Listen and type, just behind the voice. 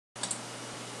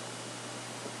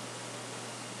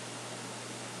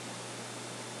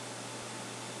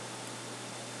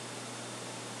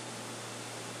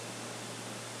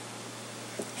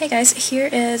Hey guys, here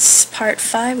is part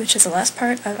 5, which is the last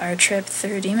part of our trip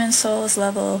through Demon Souls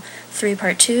level 3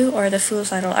 part 2, or the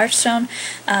Fool's Idol Archstone.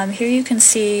 Here you can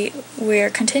see we're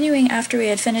continuing after we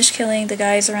had finished killing the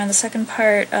guys around the second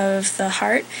part of the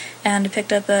heart and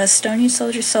picked up a Stony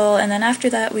Soldier Soul, and then after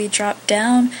that we dropped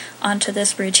down onto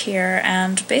this bridge here,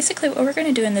 and basically what we're going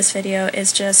to do in this video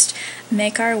is just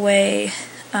make our way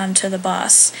to the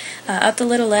boss. Up the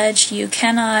little ledge, you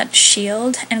cannot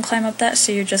shield and climb up that,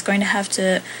 so you're just going to have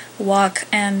to walk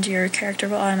and your character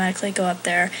will automatically go up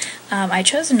there. I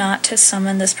chose not to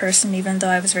summon this person even though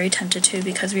I was very tempted to,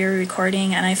 because we were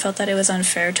recording and I felt that it was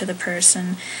unfair to the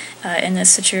person in this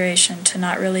situation to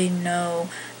not really know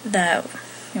that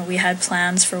we had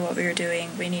plans for what we were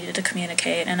doing. We needed to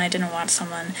communicate, and I didn't want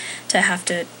someone to have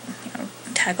to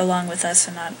tag along with us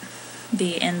and not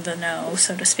be in the know,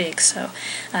 so to speak, so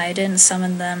I didn't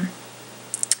summon them.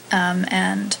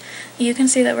 And you can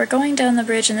see that we're going down the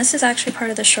bridge, and this is actually part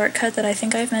of the shortcut that I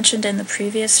think I've mentioned in the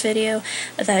previous video,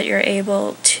 that you're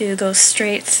able to go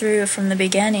straight through from the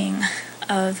beginning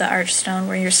of the Archstone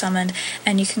where you're summoned,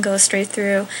 and you can go straight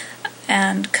through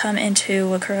and come into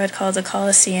what Kuro had called the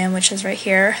Colosseum, which is right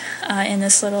here in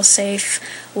this little safe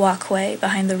walkway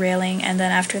behind the railing, and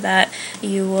then after that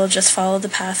you will just follow the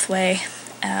pathway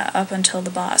up until the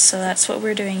boss. So that's what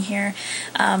we're doing here.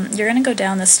 You're going to go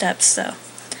down the steps though,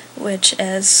 which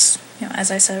is, as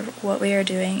I said, what we are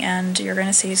doing, and you're going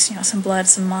to see some blood,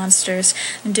 some monsters.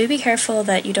 And do be careful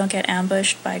that you don't get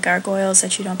ambushed by gargoyles,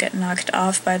 that you don't get knocked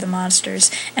off by the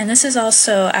monsters. And this is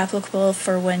also applicable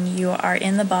for when you are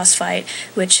in the boss fight,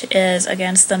 which is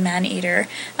against the Maneater,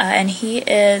 and he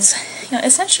is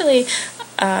essentially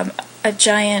a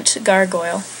giant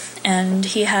gargoyle. And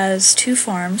he has two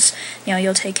forms.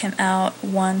 You'll take him out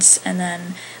once and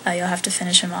then you'll have to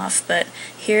finish him off. But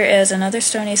here is another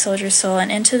Stony Soldier Soul,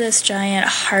 and into this giant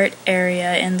heart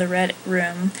area in the red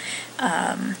room,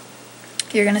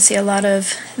 you're going to see a lot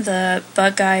of the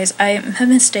bug guys. I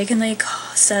mistakenly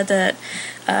said that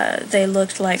they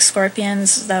looked like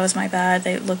scorpions. That was my bad.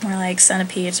 They look more like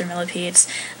centipedes or millipedes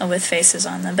with faces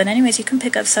on them. But anyways, you can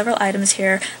pick up several items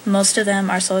here. Most of them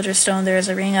are Soldier Stone. There is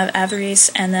a Ring of Avarice,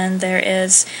 and then there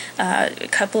is a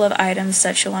couple of items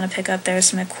that you'll want to pick up. There's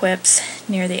some equips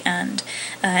near the end.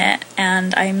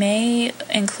 And I may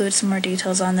include some more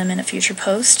details on them in a future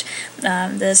post.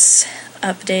 This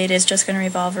update is just going to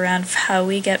revolve around how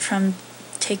we get from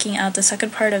taking out the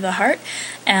second part of the heart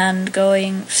and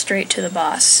going straight to the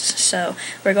boss. So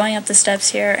we're going up the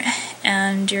steps here,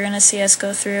 and you're going to see us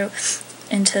go through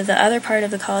into the other part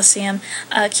of the Colosseum.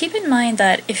 Keep in mind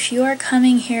that if you are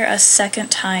coming here a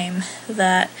second time,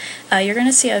 that you're going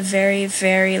to see a very,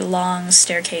 very long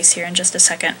staircase here in just a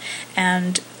second.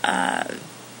 And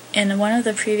in one of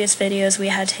the previous videos we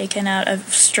had taken out a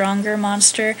stronger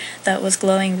monster that was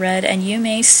glowing red, and you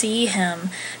may see him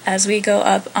as we go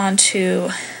up onto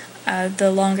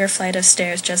the longer flight of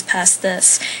stairs just past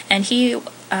this. And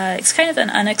it's kind of an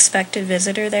unexpected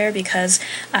visitor there, because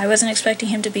I wasn't expecting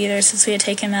him to be there since we had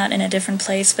taken him out in a different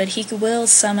place, but he will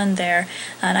summon there.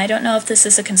 And I don't know if this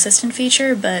is a consistent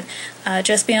feature, but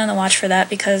just be on the watch for that,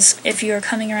 because if you're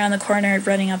coming around the corner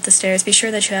running up the stairs, be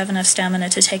sure that you have enough stamina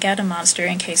to take out a monster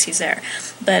in case he's there.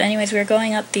 But anyways, we're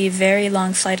going up the very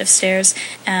long flight of stairs,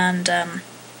 and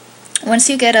once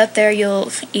you get up there,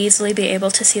 you'll easily be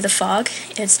able to see the fog.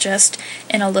 It's just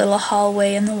in a little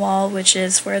hallway in the wall, which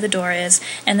is where the door is,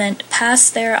 and then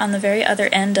past there on the very other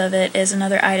end of it is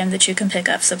another item that you can pick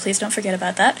up, so please don't forget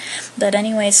about that. But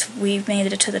anyways, we've made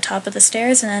it to the top of the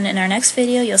stairs, and then in our next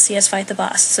video you'll see us fight the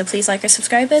boss. So please like or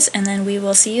subscribe us, and then we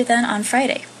will see you then on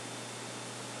Friday.